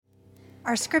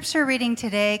Our scripture reading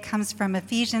today comes from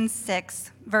Ephesians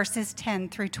 6, verses 10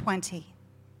 through 20.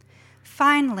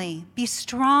 Finally, be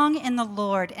strong in the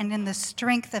Lord and in the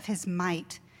strength of his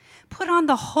might. Put on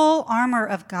the whole armor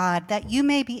of God, that you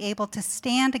may be able to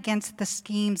stand against the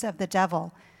schemes of the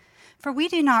devil. For we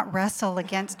do not wrestle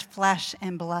against flesh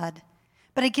and blood,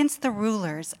 but against the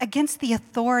rulers, against the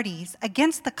authorities,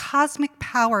 against the cosmic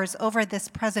powers over this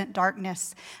present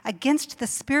darkness, against the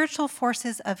spiritual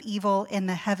forces of evil in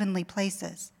the heavenly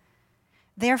places.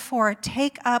 Therefore,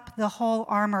 take up the whole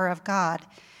armor of God,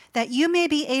 that you may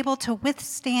be able to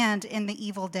withstand in the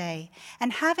evil day,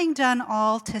 and having done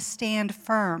all, to stand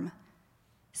firm.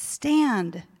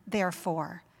 Stand,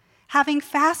 therefore, having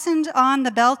fastened on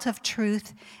the belt of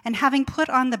truth, and having put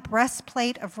on the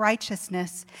breastplate of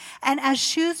righteousness, and as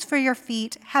shoes for your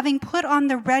feet, having put on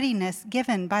the readiness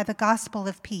given by the gospel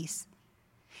of peace.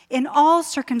 In all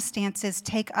circumstances,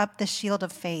 take up the shield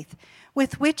of faith,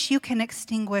 with which you can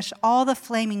extinguish all the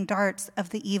flaming darts of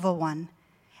the evil one,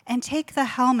 and take the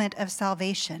helmet of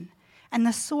salvation and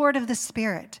the sword of the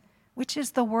Spirit, which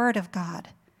is the word of God,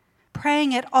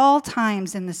 praying at all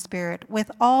times in the Spirit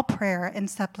with all prayer and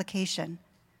supplication.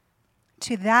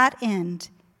 To that end,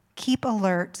 keep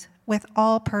alert with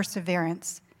all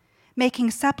perseverance,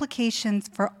 making supplications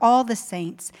for all the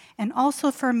saints and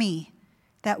also for me,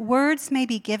 that words may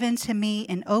be given to me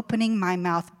in opening my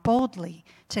mouth boldly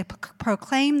to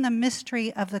proclaim the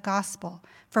mystery of the gospel,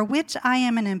 for which I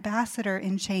am an ambassador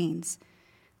in chains,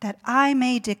 that I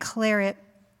may declare it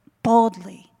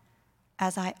boldly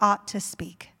as I ought to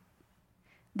speak.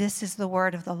 This is the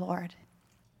word of the Lord.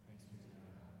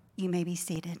 You may be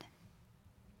seated.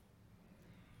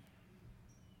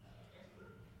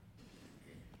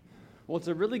 Well,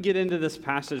 to really get into this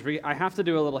passage, I have to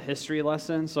do a little history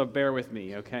lesson, so bear with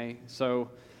me, okay? So,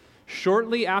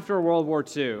 shortly after World War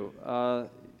II,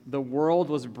 the world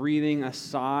was breathing a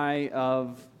sigh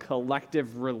of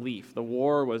collective relief. The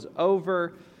war was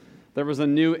over. There was a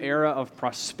new era of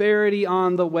prosperity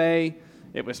on the way.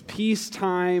 It was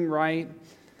peacetime, right?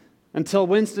 Until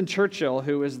Winston Churchill,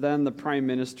 who was then the Prime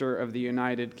Minister of the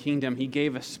United Kingdom, he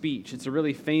gave a speech. It's a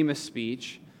really famous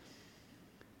speech.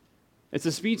 It's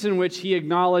a speech in which he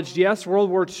acknowledged, yes, World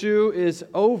War II is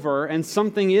over, and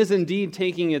something is indeed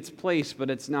taking its place, but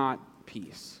it's not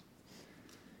peace.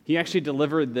 He actually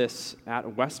delivered this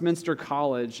at Westminster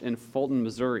College in Fulton,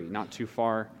 Missouri, not too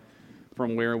far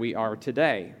from where we are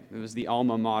today. It was the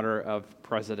alma mater of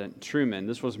President Truman.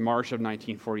 This was March of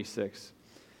 1946.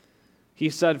 He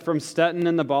said, from Stettin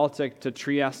in the Baltic to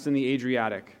Trieste in the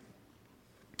Adriatic,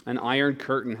 an iron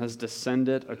curtain has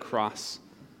descended across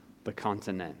the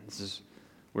continent. This is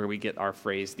where we get our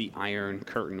phrase, the Iron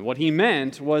Curtain. What he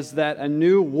meant was that a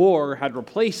new war had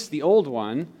replaced the old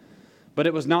one, but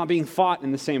it was not being fought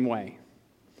in the same way.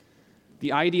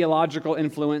 The ideological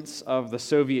influence of the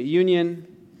Soviet Union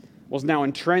was now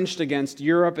entrenched against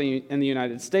Europe and the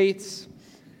United States,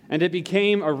 and it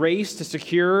became a race to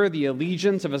secure the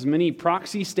allegiance of as many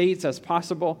proxy states as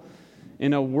possible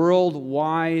in a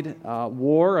worldwide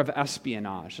war of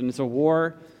espionage. And it's a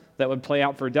war that would play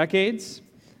out for decades,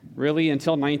 really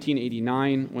until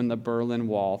 1989, when the Berlin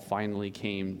Wall finally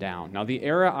came down. Now, the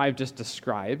era I've just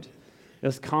described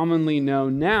is commonly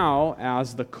known now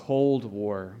as the Cold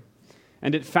War.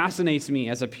 And it fascinates me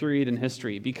as a period in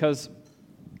history because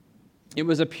it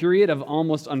was a period of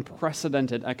almost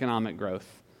unprecedented economic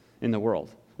growth in the world,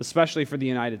 especially for the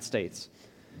United States.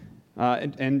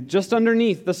 And just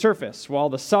underneath the surface, while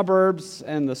the suburbs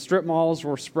and the strip malls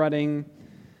were spreading,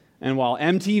 and while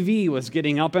MTV was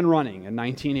getting up and running in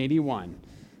 1981,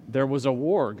 there was a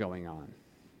war going on.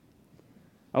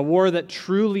 A war that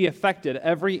truly affected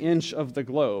every inch of the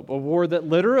globe. A war that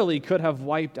literally could have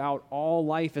wiped out all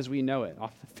life as we know it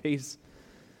off the face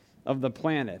of the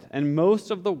planet. And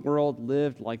most of the world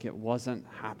lived like it wasn't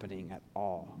happening at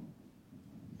all.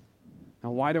 Now,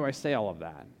 why do I say all of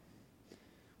that?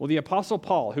 Well, the Apostle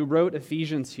Paul, who wrote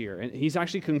Ephesians here, and he's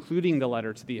actually concluding the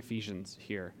letter to the Ephesians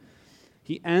here,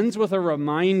 he ends with a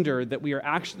reminder that we are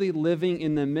actually living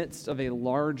in the midst of a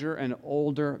larger and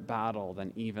older battle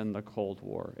than even the Cold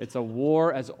War. It's a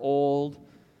war as old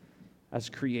as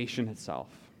creation itself.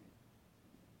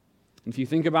 If you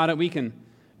think about it, we can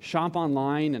shop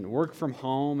online and work from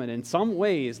home, and in some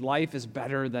ways, life is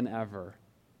better than ever.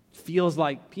 It feels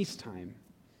like peacetime.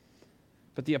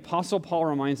 But the Apostle Paul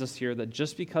reminds us here that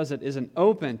just because it isn't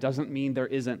open doesn't mean there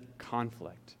isn't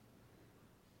conflict.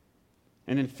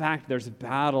 And in fact, there's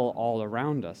battle all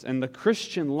around us. And the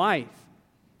Christian life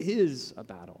is a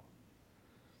battle.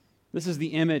 This is the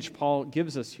image Paul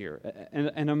gives us here.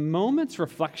 And a moment's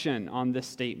reflection on this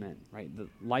statement, right? That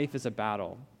life is a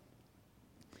battle,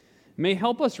 may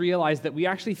help us realize that we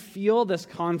actually feel this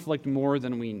conflict more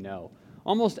than we know.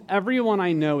 Almost everyone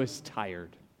I know is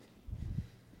tired.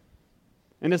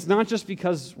 And it's not just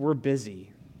because we're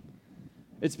busy.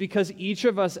 It's because each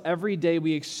of us, every day,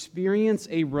 we experience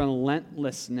a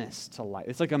relentlessness to life.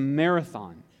 It's like a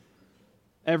marathon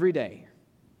every day.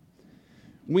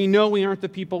 We know we aren't the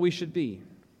people we should be,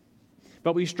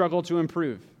 but we struggle to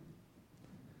improve.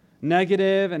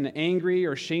 Negative and angry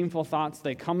or shameful thoughts,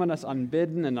 they come at us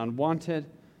unbidden and unwanted.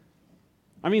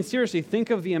 I mean, seriously, think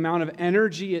of the amount of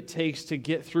energy it takes to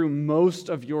get through most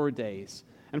of your days.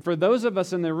 And for those of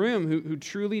us in the room who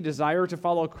truly desire to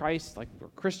follow Christ, like we're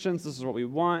Christians, this is what we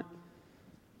want.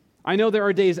 I know there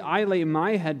are days I lay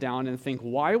my head down and think,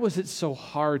 why was it so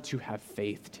hard to have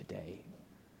faith today?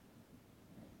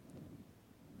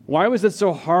 Why was it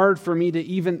so hard for me to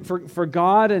even, for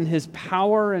God and His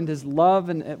power and His love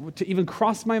and to even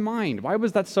cross my mind? Why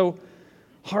was that so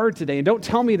hard today? And don't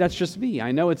tell me that's just me.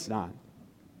 I know it's not.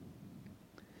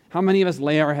 How many of us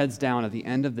lay our heads down at the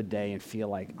end of the day and feel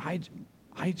like,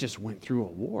 I just went through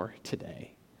a war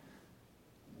today?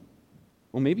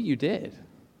 Well, maybe you did.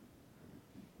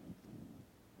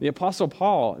 The Apostle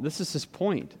Paul, this is his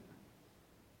point.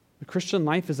 The Christian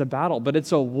life is a battle, but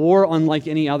it's a war unlike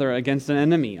any other against an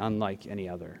enemy unlike any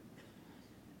other.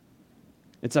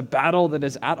 It's a battle that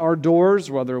is at our doors,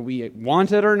 whether we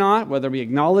want it or not, whether we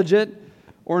acknowledge it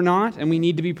or not, and we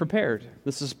need to be prepared.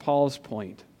 This is Paul's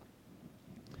point.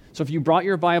 So if you brought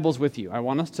your Bibles with you, I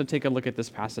want us to take a look at this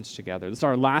passage together. This is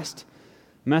our last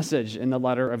message in the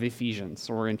letter of Ephesians.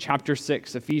 So we're in chapter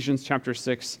 6, Ephesians chapter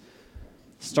 6,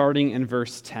 starting in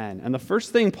verse 10. And the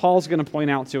first thing Paul's going to point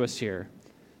out to us here,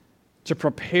 to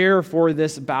prepare for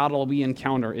this battle we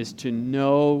encounter, is to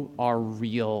know our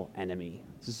real enemy.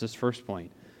 This is his first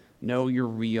point. Know your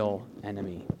real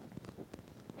enemy.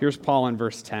 Here's Paul in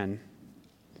verse 10.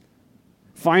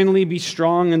 Finally, be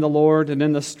strong in the Lord and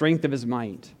in the strength of His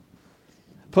might.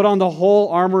 Put on the whole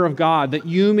armor of God, that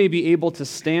you may be able to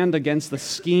stand against the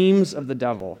schemes of the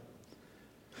devil.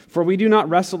 For we do not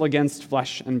wrestle against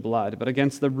flesh and blood, but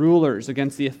against the rulers,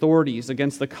 against the authorities,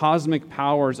 against the cosmic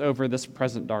powers over this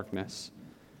present darkness,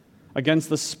 against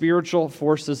the spiritual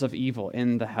forces of evil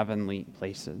in the heavenly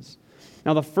places.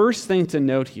 Now, the first thing to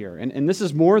note here, and this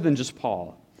is more than just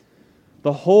Paul,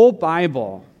 the whole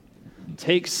Bible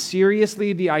takes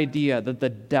seriously the idea that the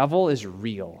devil is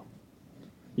real.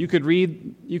 You could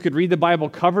read the Bible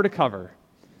cover to cover,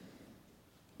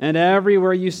 and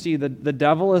everywhere you see the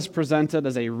devil is presented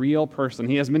as a real person.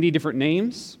 He has many different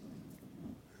names.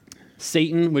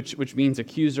 Satan, which means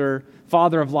accuser,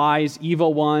 father of lies,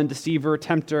 evil one, deceiver,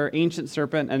 tempter, ancient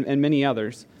serpent, and many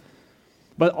others.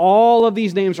 But all of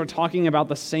these names are talking about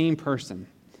the same person.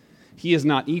 He is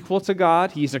not equal to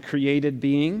God. He's a created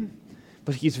being,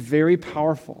 but he's very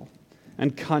powerful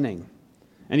and cunning,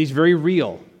 and he's very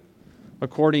real,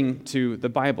 according to the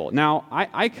Bible. Now,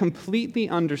 I completely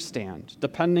understand,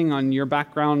 depending on your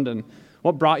background and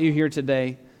what brought you here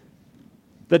today,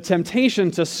 the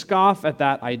temptation to scoff at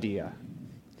that idea.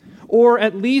 Or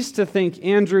at least to think,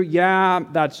 Andrew, yeah,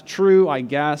 that's true, I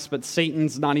guess, but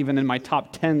Satan's not even in my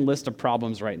top 10 list of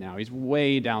problems right now. He's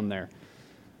way down there.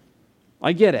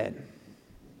 I get it.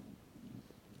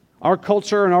 Our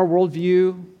culture and our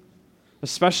worldview,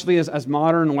 especially as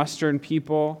modern Western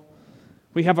people,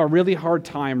 we have a really hard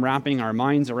time wrapping our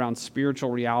minds around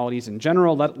spiritual realities in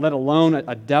general, let alone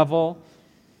a devil.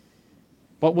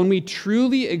 But when we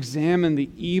truly examine the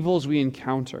evils we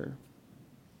encounter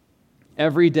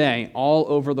every day all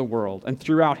over the world and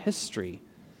throughout history,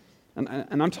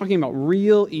 and I'm talking about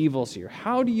real evils here,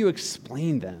 how do you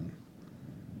explain them?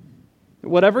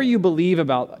 Whatever you believe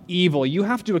about evil, you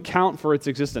have to account for its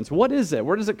existence. What is it?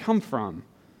 Where does it come from?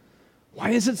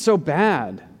 Why is it so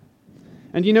bad?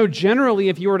 And generally,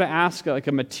 if you were to ask like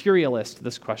a materialist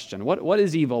this question, what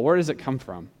is evil? Where does it come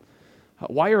from?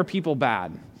 Why are people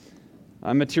bad?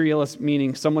 A materialist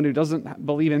meaning someone who doesn't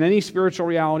believe in any spiritual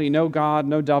reality, no God,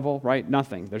 no devil, right?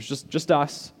 Nothing. There's just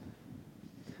us.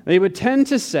 They would tend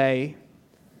to say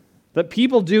that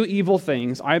people do evil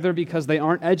things either because they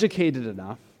aren't educated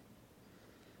enough,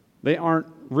 they aren't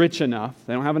rich enough,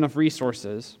 they don't have enough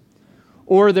resources,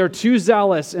 or they're too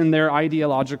zealous in their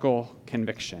ideological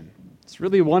conviction. It's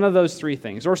really one of those three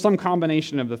things, or some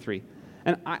combination of the three.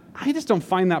 And I just don't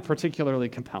find that particularly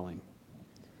compelling.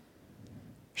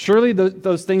 Surely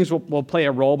those things will play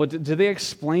a role, but do they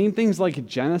explain things like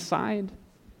genocide?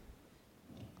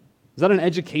 Is that an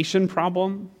education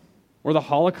problem? Or the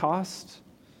Holocaust?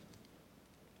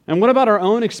 And what about our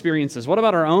own experiences? What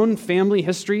about our own family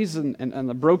histories and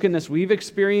the brokenness we've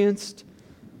experienced?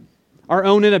 Our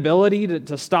own inability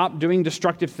to stop doing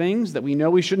destructive things that we know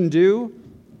we shouldn't do?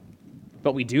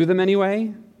 but we do them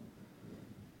anyway?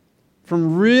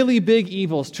 From really big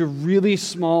evils to really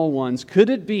small ones, could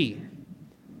it be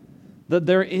that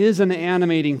there is an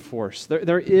animating force,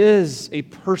 there is a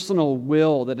personal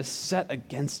will that is set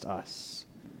against us,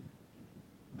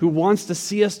 who wants to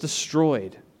see us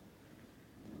destroyed,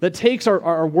 that takes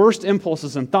our worst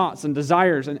impulses and thoughts and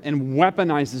desires and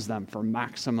weaponizes them for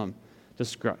maximum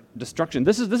destruction?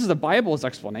 This is the Bible's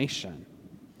explanation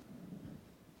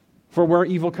for where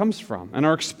evil comes from and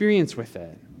our experience with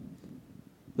it.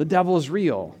 The devil is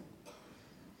real,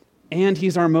 and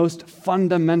he's our most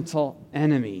fundamental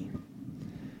enemy.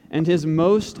 And his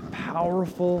most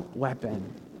powerful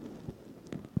weapon,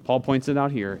 Paul points it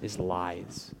out here, is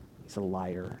lies. He's a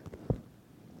liar.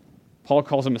 Paul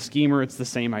calls him a schemer. It's the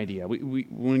same idea.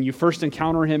 When you first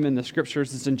encounter him in the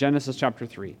scriptures, it's in Genesis chapter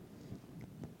 3.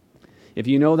 If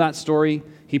you know that story,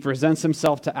 he presents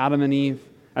himself to Adam and Eve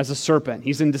as a serpent.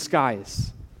 He's in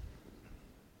disguise.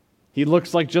 He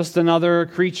looks like just another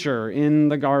creature in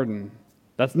the garden.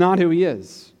 That's not who he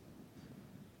is.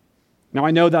 Now,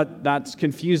 I know that that's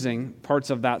confusing parts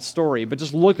of that story, but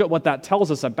just look at what that tells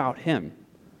us about him.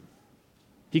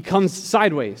 He comes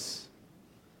sideways.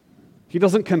 He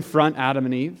doesn't confront Adam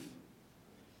and Eve.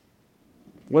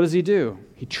 What does he do?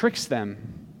 He tricks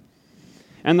them.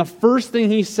 And the first thing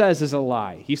he says is a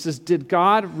lie. He says, "Did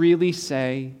God really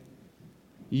say,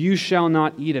 'You shall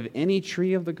not eat of any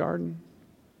tree of the garden'?"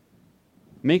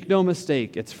 Make no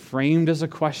mistake, it's framed as a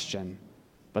question,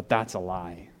 but that's a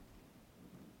lie.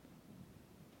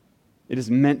 It is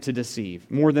meant to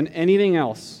deceive. More than anything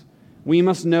else, we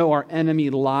must know our enemy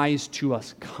lies to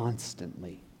us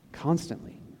constantly.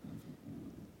 Constantly.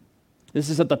 This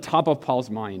is at the top of Paul's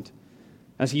mind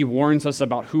as he warns us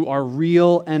about who our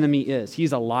real enemy is.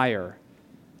 He's a liar.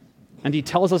 And he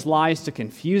tells us lies to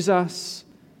confuse us,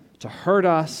 to hurt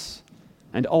us,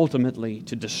 and ultimately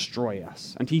to destroy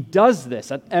us. And he does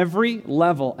this at every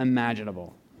level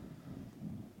imaginable.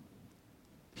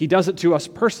 He does it to us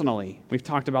personally. We've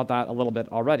talked about that a little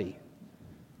bit already.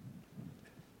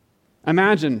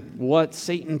 Imagine what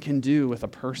Satan can do with a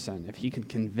person if he can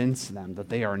convince them that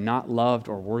they are not loved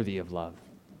or worthy of love.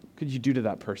 What could you do to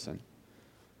that person?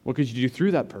 What could you do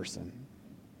through that person?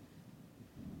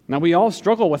 Now, we all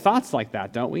struggle with thoughts like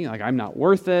that, don't we? Like, I'm not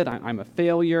worth it. I'm a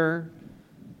failure.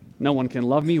 No one can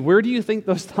love me. Where do you think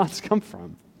those thoughts come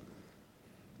from?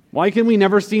 Why can we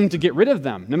never seem to get rid of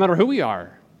them, no matter who we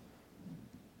are?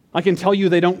 I can tell you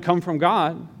they don't come from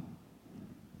God.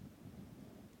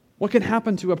 What can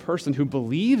happen to a person who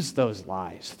believes those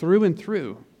lies through and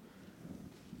through?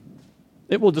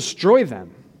 It will destroy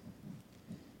them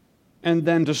and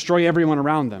then destroy everyone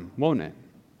around them, won't it?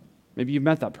 Maybe you've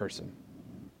met that person.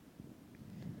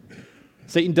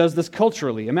 Satan does this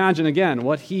culturally. Imagine again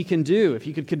what he can do if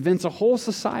he could convince a whole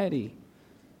society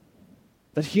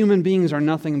that human beings are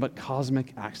nothing but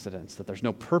cosmic accidents, that there's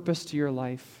no purpose to your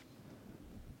life,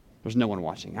 there's no one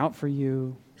watching out for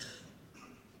you,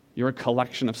 you're a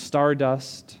collection of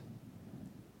stardust,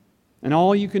 and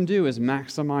all you can do is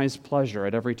maximize pleasure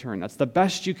at every turn. That's the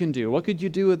best you can do. What could you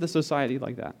do with a society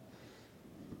like that?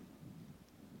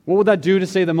 What would that do to,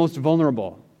 say, the most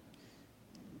vulnerable?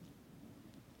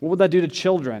 What would that do to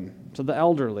children, to the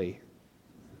elderly?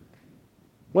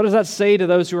 What does that say to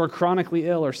those who are chronically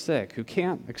ill or sick, who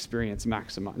can't they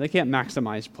can't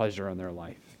maximize pleasure in their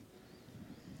life?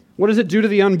 What does it do to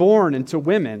the unborn and to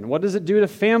women? What does it do to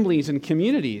families and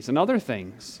communities and other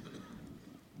things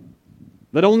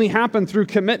that only happen through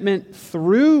commitment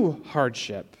through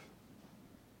hardship?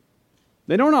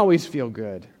 They don't always feel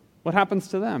good. What happens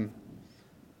to them?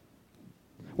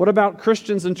 What about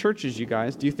Christians and churches, you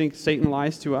guys? Do you think Satan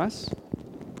lies to us?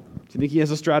 Do you think he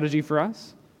has a strategy for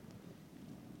us?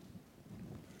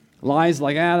 Lies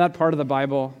like, that part of the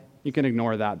Bible, you can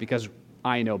ignore that because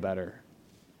I know better.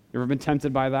 You ever been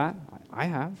tempted by that? I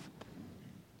have.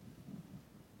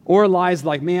 Or lies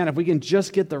like, man, if we can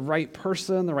just get the right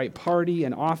person, the right party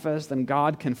in office, then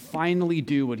God can finally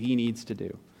do what he needs to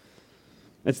do.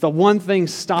 It's the one thing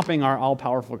stopping our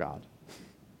all-powerful God.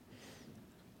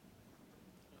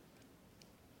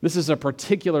 This is a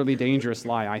particularly dangerous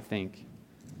lie, I think,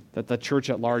 that the church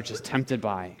at large is tempted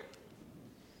by.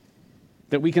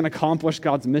 That we can accomplish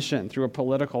God's mission through a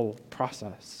political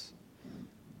process.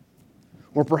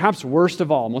 Or perhaps worst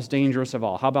of all, most dangerous of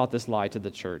all, how about this lie to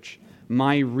the church?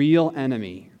 My real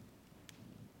enemy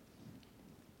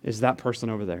is that person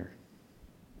over there.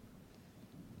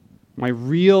 My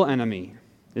real enemy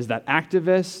is that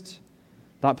activist,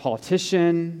 that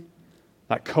politician,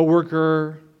 that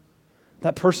coworker,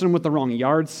 that person with the wrong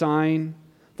yard sign,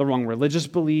 the wrong religious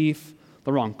belief,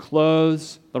 the wrong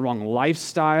clothes, the wrong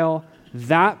lifestyle.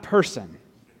 That person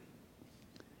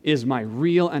is my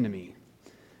real enemy.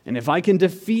 And if I can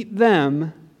defeat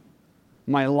them,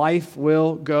 my life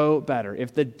will go better.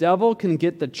 If the devil can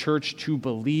get the church to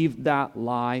believe that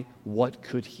lie, what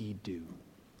could he do?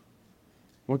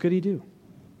 What could he do?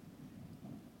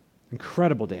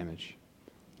 Incredible damage.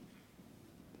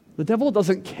 The devil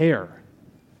doesn't care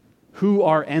who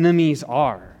our enemies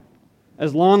are,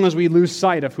 as long as we lose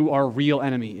sight of who our real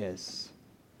enemy is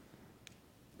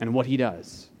and what he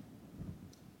does.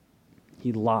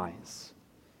 He lies.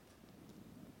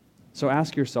 So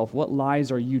ask yourself, what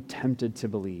lies are you tempted to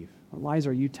believe? What lies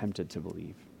are you tempted to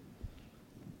believe?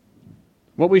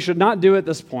 What we should not do at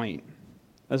this point,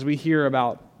 as we hear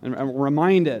about and are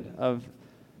reminded of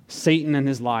Satan and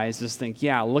his lies, is think,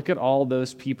 yeah, look at all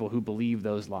those people who believe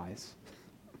those lies.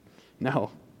 No.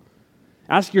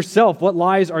 Ask yourself, what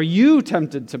lies are you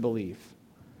tempted to believe?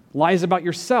 Lies about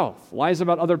yourself, lies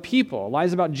about other people,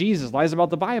 lies about Jesus, lies about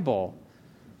the Bible.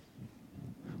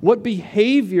 What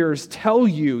behaviors tell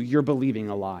you you're believing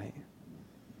a lie,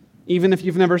 even if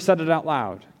you've never said it out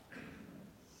loud?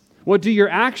 What do your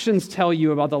actions tell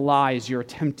you about the lies you're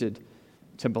tempted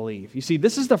to believe? You see,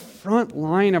 this is the front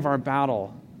line of our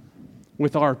battle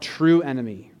with our true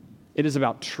enemy. It is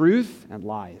about truth and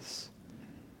lies.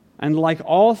 And like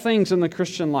all things in the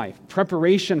Christian life,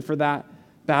 preparation for that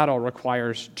battle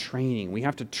requires training. We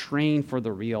have to train for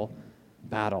the real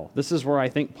battle. This is where I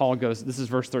think Paul goes. This is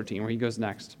verse 13, where he goes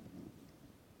next.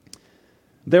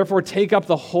 Therefore, take up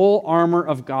the whole armor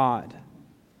of God,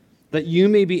 that you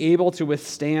may be able to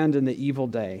withstand in the evil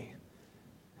day,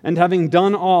 and having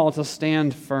done all, to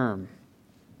stand firm.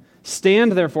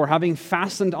 Stand, therefore, having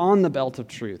fastened on the belt of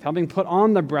truth, having put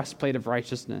on the breastplate of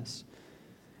righteousness,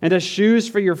 and as shoes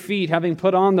for your feet, having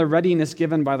put on the readiness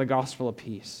given by the gospel of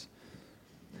peace.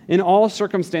 In all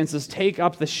circumstances, take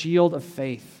up the shield of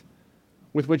faith,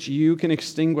 with which you can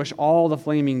extinguish all the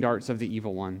flaming darts of the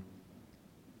evil one.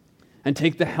 And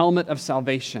take the helmet of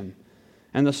salvation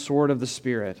and the sword of the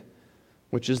Spirit,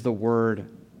 which is the word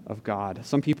of God.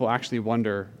 Some people actually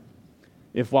wonder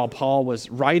if while Paul was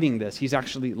writing this, he's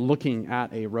actually looking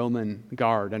at a Roman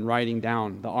guard and writing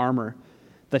down the armor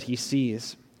that he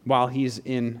sees while he's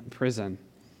in prison.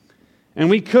 And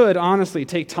we could honestly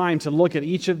take time to look at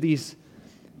each of these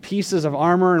pieces of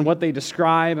armor and what they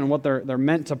describe and what they're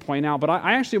meant to point out. But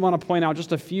I actually want to point out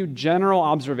just a few general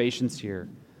observations here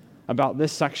about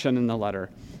this section in the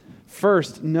letter.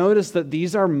 First, notice that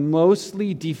these are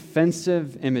mostly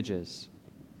defensive images.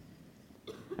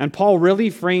 And Paul really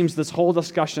frames this whole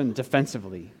discussion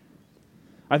defensively.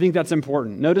 I think that's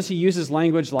important. Notice he uses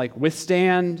language like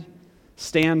withstand,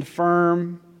 stand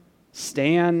firm,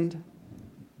 stand.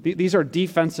 These are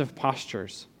defensive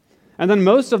postures. And then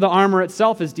most of the armor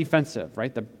itself is defensive,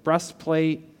 right? The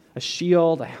breastplate, a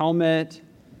shield, a helmet,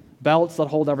 belts that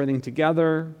hold everything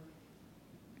together.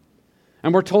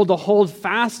 And we're told to hold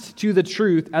fast to the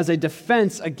truth as a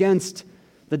defense against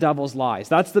the devil's lies.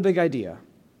 That's the big idea.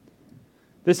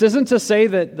 This isn't to say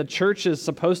that the church is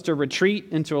supposed to retreat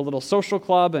into a little social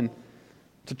club and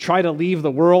to try to leave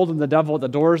the world and the devil at the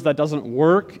doors. That doesn't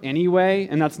work anyway,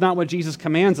 and that's not what Jesus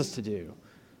commands us to do.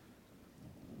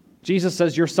 Jesus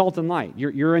says you're salt and light.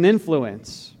 You're an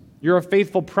influence. You're a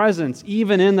faithful presence,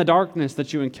 even in the darkness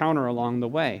that you encounter along the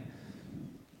way.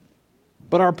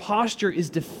 But our posture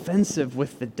is defensive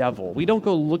with the devil. We don't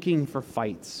go looking for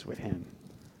fights with him.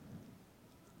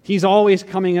 He's always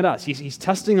coming at us. He's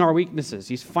testing our weaknesses.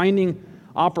 He's finding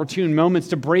opportune moments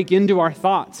to break into our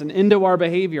thoughts and into our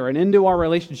behavior and into our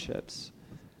relationships.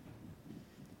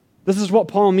 This is what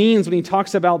Paul means when he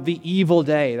talks about the evil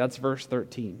day. That's verse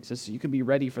 13. He says, you can be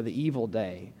ready for the evil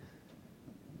day.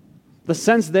 The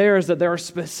sense there is that there are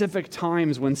specific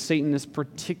times when Satan is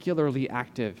particularly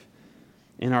active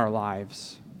in our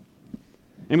lives.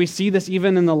 And we see this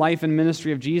even in the life and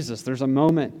ministry of Jesus. There's a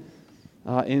moment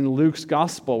in Luke's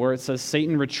gospel where it says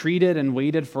Satan retreated and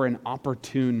waited for an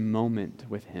opportune moment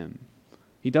with him.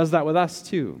 He does that with us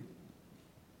too.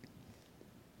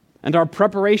 And our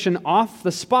preparation off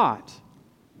the spot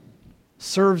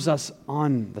serves us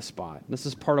on the spot. This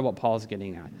is part of what Paul is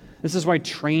getting at. This is why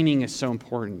training is so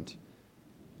important.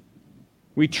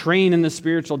 We train in the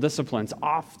spiritual disciplines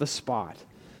off the spot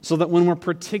so that when we're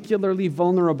particularly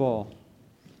vulnerable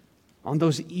on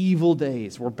those evil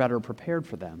days, we're better prepared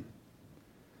for them.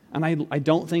 And I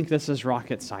don't think this is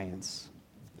rocket science.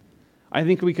 I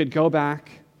think we could go back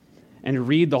and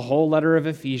read the whole letter of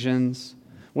Ephesians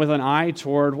with an eye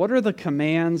toward what are the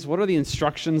commands, what are the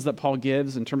instructions that Paul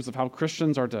gives in terms of how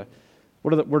Christians are to,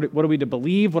 what are we to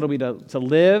believe, what are we to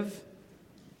live?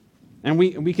 And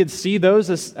we could see those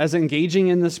as engaging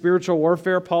in the spiritual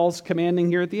warfare Paul's commanding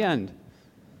here at the end.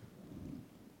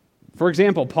 For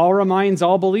example, Paul reminds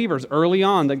all believers early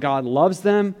on that God loves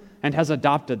them and has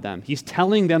adopted them. He's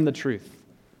telling them the truth.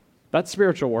 That's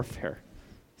spiritual warfare.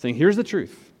 Saying, here's the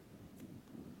truth.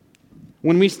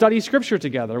 When we study Scripture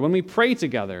together, when we pray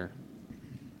together,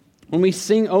 when we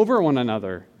sing over one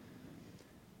another,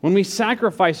 when we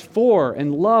sacrifice for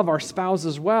and love our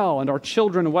spouses well, and our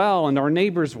children well, and our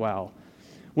neighbors well,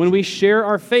 when we share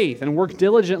our faith and work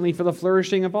diligently for the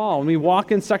flourishing of all, when we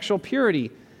walk in sexual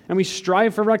purity and we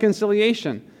strive for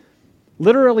reconciliation,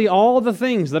 literally all the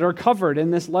things that are covered in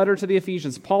this letter to the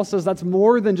Ephesians, Paul says that's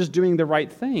more than just doing the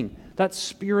right thing. That's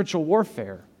spiritual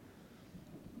warfare.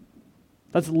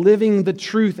 That's living the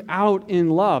truth out in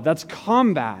love. That's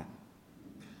combat.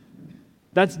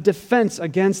 That's defense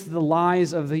against the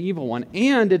lies of the evil one.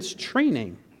 And it's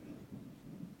training.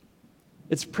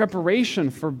 It's preparation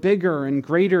for bigger and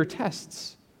greater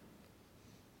tests.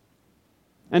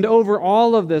 And over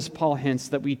all of this, Paul hints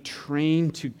that we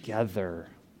train together.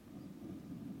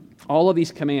 All of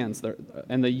these commands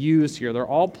and the yous here, they're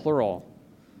all plural.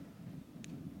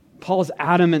 Paul is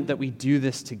adamant that we do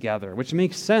this together, which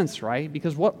makes sense, right?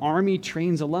 Because what army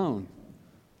trains alone?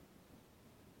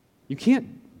 You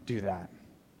can't do that.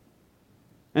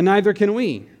 And neither can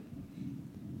we.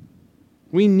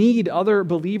 We need other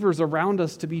believers around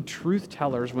us to be truth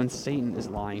tellers when Satan is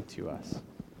lying to us.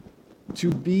 To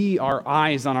be our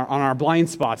eyes on our blind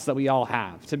spots that we all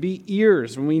have. To be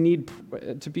ears when we need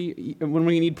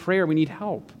prayer, we need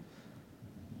help.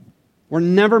 We're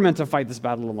never meant to fight this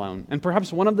battle alone. And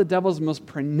perhaps one of the devil's most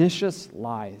pernicious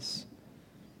lies,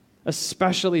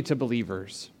 especially to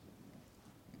believers,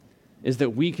 is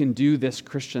that we can do this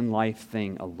Christian life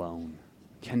thing alone.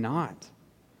 Cannot.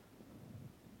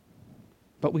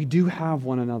 But we do have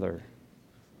one another.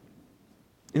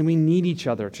 And we need each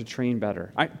other to train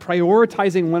better.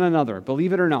 Prioritizing one another,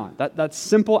 believe it or not, that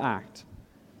simple act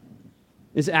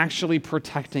is actually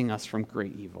protecting us from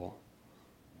great evil.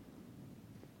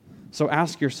 So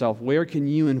ask yourself, where can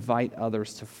you invite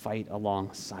others to fight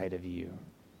alongside of you?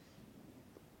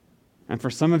 And for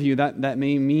some of you, that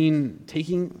may mean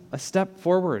taking a step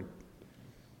forward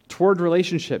toward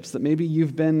relationships that maybe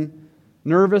you've been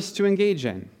nervous to engage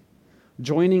in.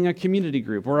 Joining a community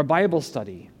group or a Bible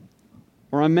study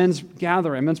or a men's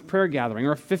prayer gathering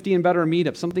or a 50 and better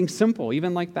meetup, something simple,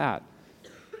 even like that.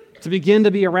 To begin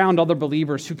to be around other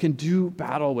believers who can do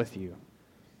battle with you.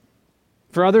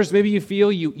 For others, maybe you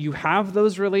feel you have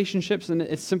those relationships and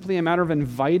it's simply a matter of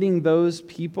inviting those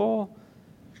people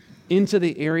into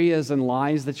the areas and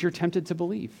lies that you're tempted to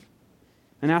believe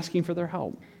and asking for their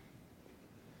help.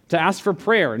 To ask for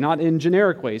prayer, not in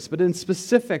generic ways, but in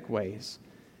specific ways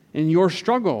in your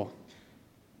struggle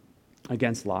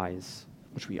against lies,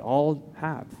 which we all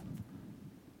have.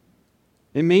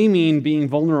 It may mean being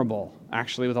vulnerable,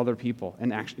 actually, with other people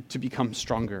and actually to become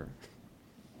stronger.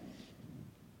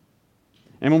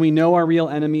 And when we know our real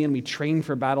enemy and we train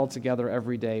for battle together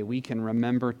every day, we can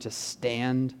remember to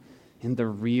stand in the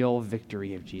real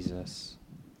victory of Jesus.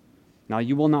 Now,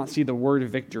 you will not see the word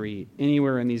victory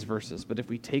anywhere in these verses, but if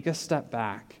we take a step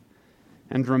back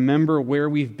and remember where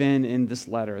we've been in this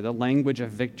letter, the language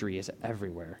of victory is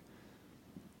everywhere.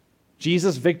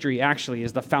 Jesus' victory actually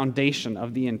is the foundation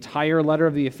of the entire letter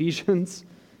of the Ephesians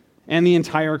and the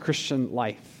entire Christian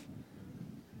life.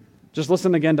 Just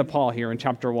listen again to Paul here in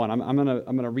chapter 1. I'm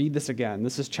going to read this again.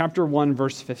 This is chapter 1,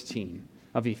 verse 15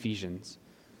 of Ephesians.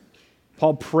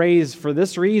 Paul prays, "For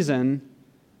this reason,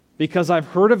 because I've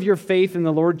heard of your faith in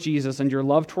the Lord Jesus and your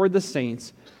love toward the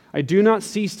saints, I do not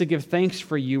cease to give thanks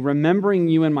for you, remembering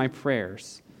you in my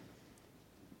prayers,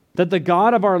 that the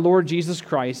God of our Lord Jesus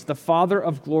Christ, the Father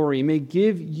of glory, may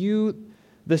give you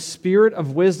the spirit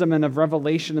of wisdom and of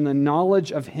revelation and the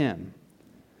knowledge of him,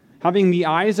 having the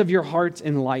eyes of your hearts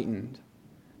enlightened,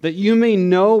 that you may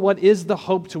know what is the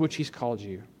hope to which he's called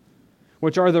you,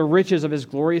 which are the riches of his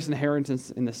glorious inheritance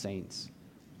in the saints,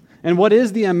 and what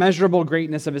is the immeasurable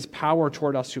greatness of his power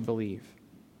toward us who believe,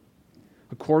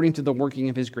 according to the working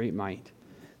of his great might,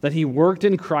 that he worked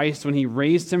in Christ when he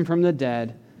raised him from the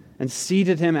dead and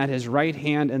seated him at his right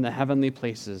hand in the heavenly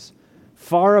places,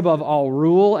 far above all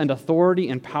rule and authority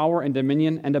and power and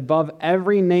dominion, and above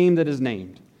every name that is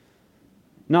named,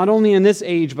 not only in this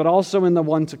age, but also in the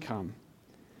one to come.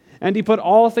 And he put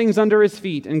all things under his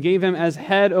feet and gave him as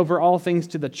head over all things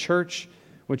to the church,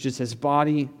 which is his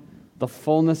body, the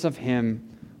fullness of him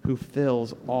who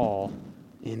fills all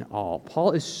in all."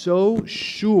 Paul is so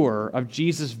sure of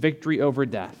Jesus' victory over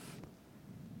death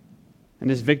and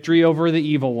his victory over the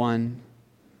evil one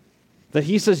that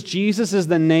he says Jesus is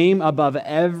the name above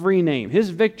every name. His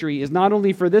victory is not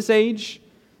only for this age,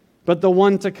 but the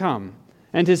one to come.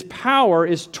 And his power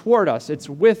is toward us, it's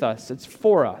with us, it's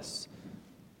for us.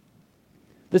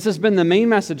 This has been the main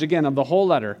message, again, of the whole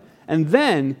letter. And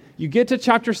then you get to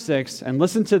chapter 6, and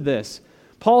listen to this.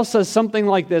 Paul says something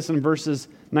like this in verses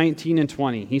 19 and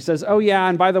 20. He says, oh yeah,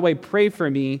 and by the way, pray for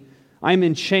me. I'm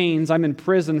in chains. I'm in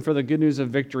prison for the good news of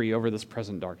victory over this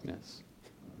present darkness.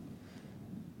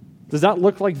 Does that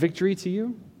look like victory to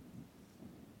you?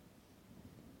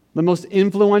 The most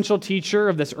influential teacher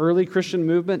of this early Christian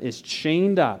movement is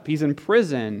chained up. He's in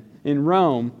prison in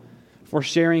Rome for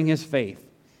sharing his faith.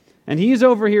 And he's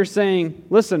over here saying,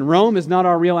 listen, Rome is not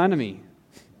our real enemy.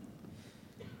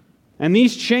 And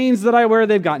these chains that I wear,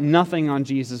 they've got nothing on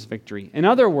Jesus' victory. In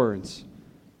other words,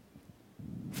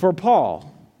 for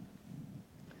Paul,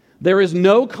 there is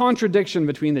no contradiction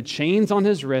between the chains on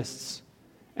his wrists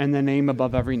and the name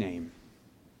above every name.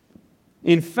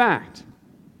 In fact,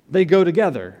 they go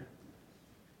together.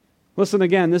 Listen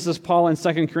again, this is Paul in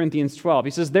 2 Corinthians 12.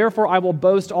 He says, therefore I will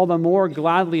boast all the more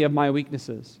gladly of my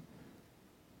weaknesses,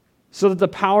 so that the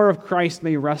power of Christ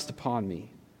may rest upon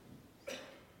me.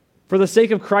 For the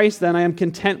sake of Christ, then, I am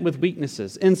content with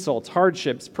weaknesses, insults,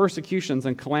 hardships, persecutions,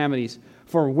 and calamities.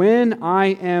 For when I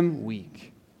am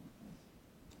weak,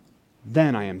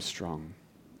 then I am strong.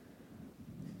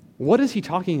 What is he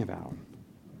talking about?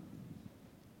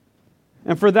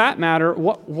 And for that matter,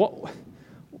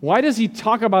 why does he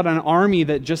talk about an army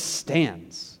that just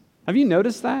stands? Have you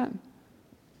noticed that?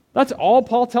 That's all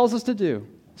Paul tells us to do.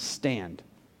 Stand.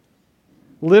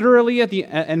 Literally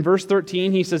in verse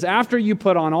 13, he says, after you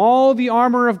put on all the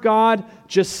armor of God,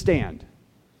 just stand.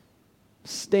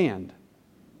 Stand.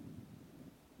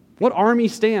 What army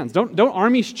stands? Don't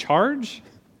armies charge?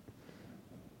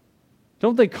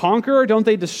 Don't they conquer? Don't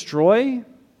they destroy?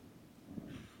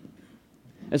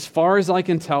 As far as I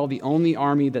can tell, the only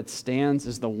army that stands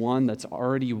is the one that's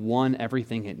already won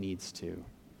everything it needs to.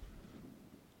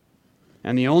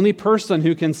 And the only person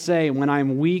who can say, when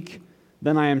I'm weak,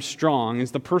 then I am strong,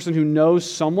 is the person who knows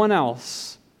someone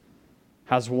else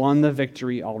has won the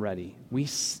victory already. We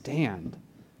stand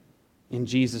in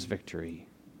Jesus' victory.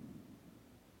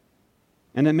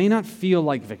 And it may not feel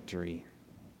like victory.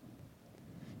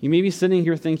 You may be sitting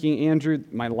here thinking, Andrew,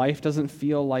 my life doesn't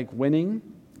feel like winning.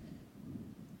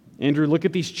 Andrew, look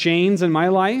at these chains in my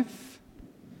life.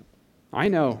 I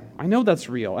know that's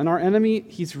real. And our enemy,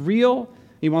 he's real.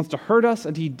 He wants to hurt us,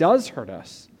 and he does hurt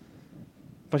us.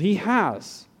 But he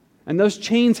has, and those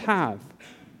chains have,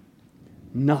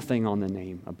 nothing on the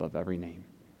name above every name.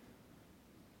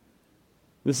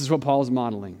 This is what Paul is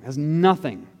modeling. Has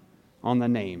nothing on the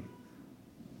name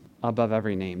above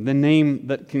every name. The name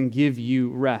that can give you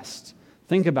rest.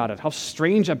 Think about it. How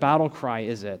strange a battle cry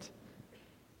is it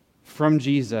from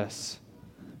Jesus,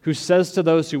 who says to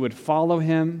those who would follow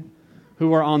him,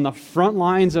 who are on the front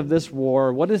lines of this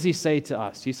war, what does he say to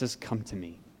us? He says, come to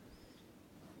me,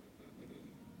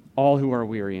 all who are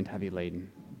weary and heavy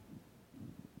laden,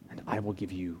 and I will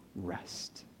give you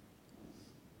rest.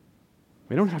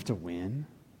 We don't have to win.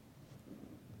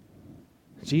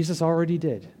 Jesus already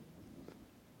did.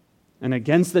 And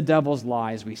against the devil's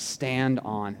lies, we stand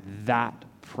on that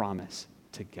promise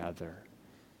together.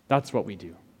 That's what we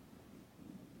do.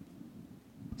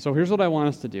 So here's what I want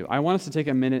us to do. I want us to take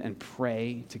a minute and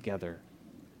pray together.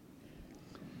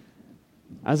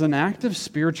 As an act of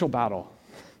spiritual battle,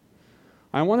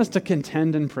 I want us to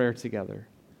contend in prayer together.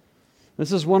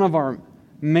 This is one of our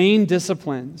main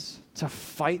disciplines, to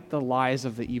fight the lies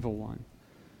of the evil one.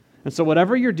 And so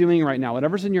whatever you're doing right now,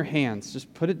 whatever's in your hands,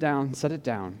 just put it down, set it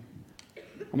down.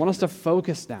 I want us to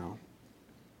focus now.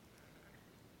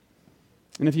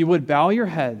 And if you would, bow your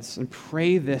heads and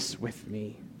pray this with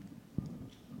me.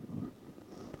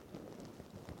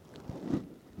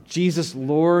 Jesus,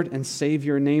 Lord and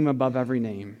Savior, name above every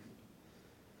name.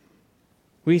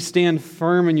 We stand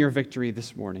firm in your victory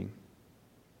this morning.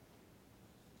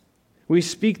 We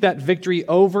speak that victory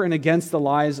over and against the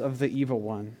lies of the evil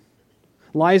one.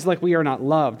 Lies like we are not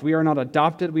loved, we are not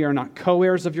adopted, we are not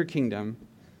co-heirs of your kingdom.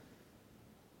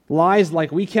 Lies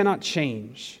like we cannot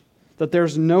change, that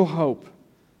there's no hope,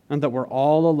 and that we're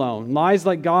all alone. Lies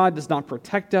like God does not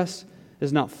protect us,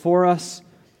 is not for us,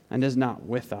 and is not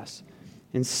with us.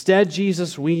 Instead,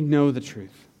 Jesus, we know the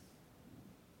truth.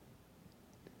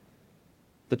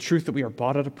 The truth that we are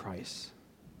bought at a price,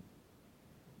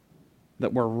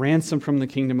 that we're ransomed from the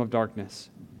kingdom of darkness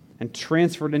and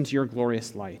transferred into your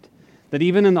glorious light. That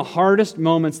even in the hardest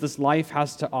moments this life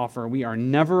has to offer, we are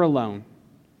never alone.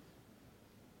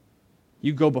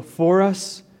 You go before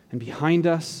us and behind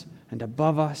us and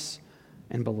above us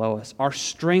and below us. Our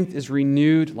strength is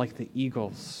renewed like the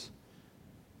eagles.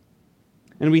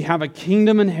 And we have a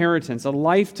kingdom inheritance, a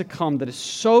life to come that is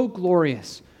so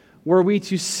glorious, were we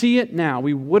to see it now,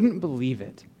 we wouldn't believe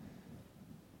it.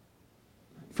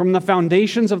 From the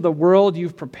foundations of the world,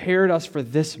 you've prepared us for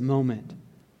this moment,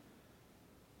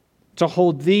 to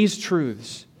hold these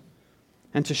truths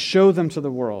and to show them to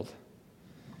the world.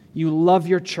 You love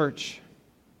your church.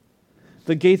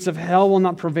 The gates of hell will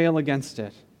not prevail against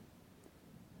it.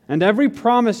 And every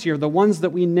promise here, the ones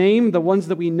that we name, the ones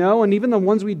that we know, and even the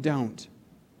ones we don't,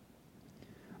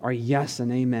 are yes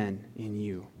and amen in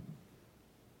you.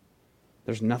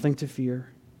 There's nothing to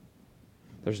fear.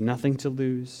 There's nothing to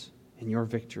lose in your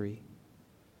victory.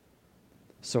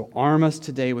 So arm us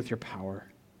today with your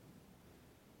power,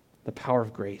 the power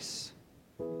of grace,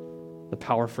 the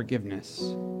power of forgiveness,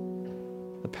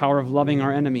 the power of loving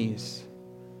our enemies,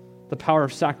 the power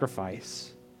of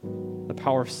sacrifice, the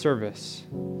power of service,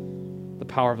 the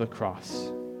power of the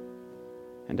cross,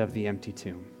 and of the empty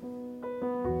tomb.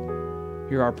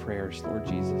 Hear our prayers, Lord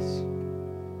Jesus.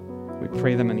 We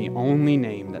pray them in the only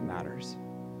name that matters.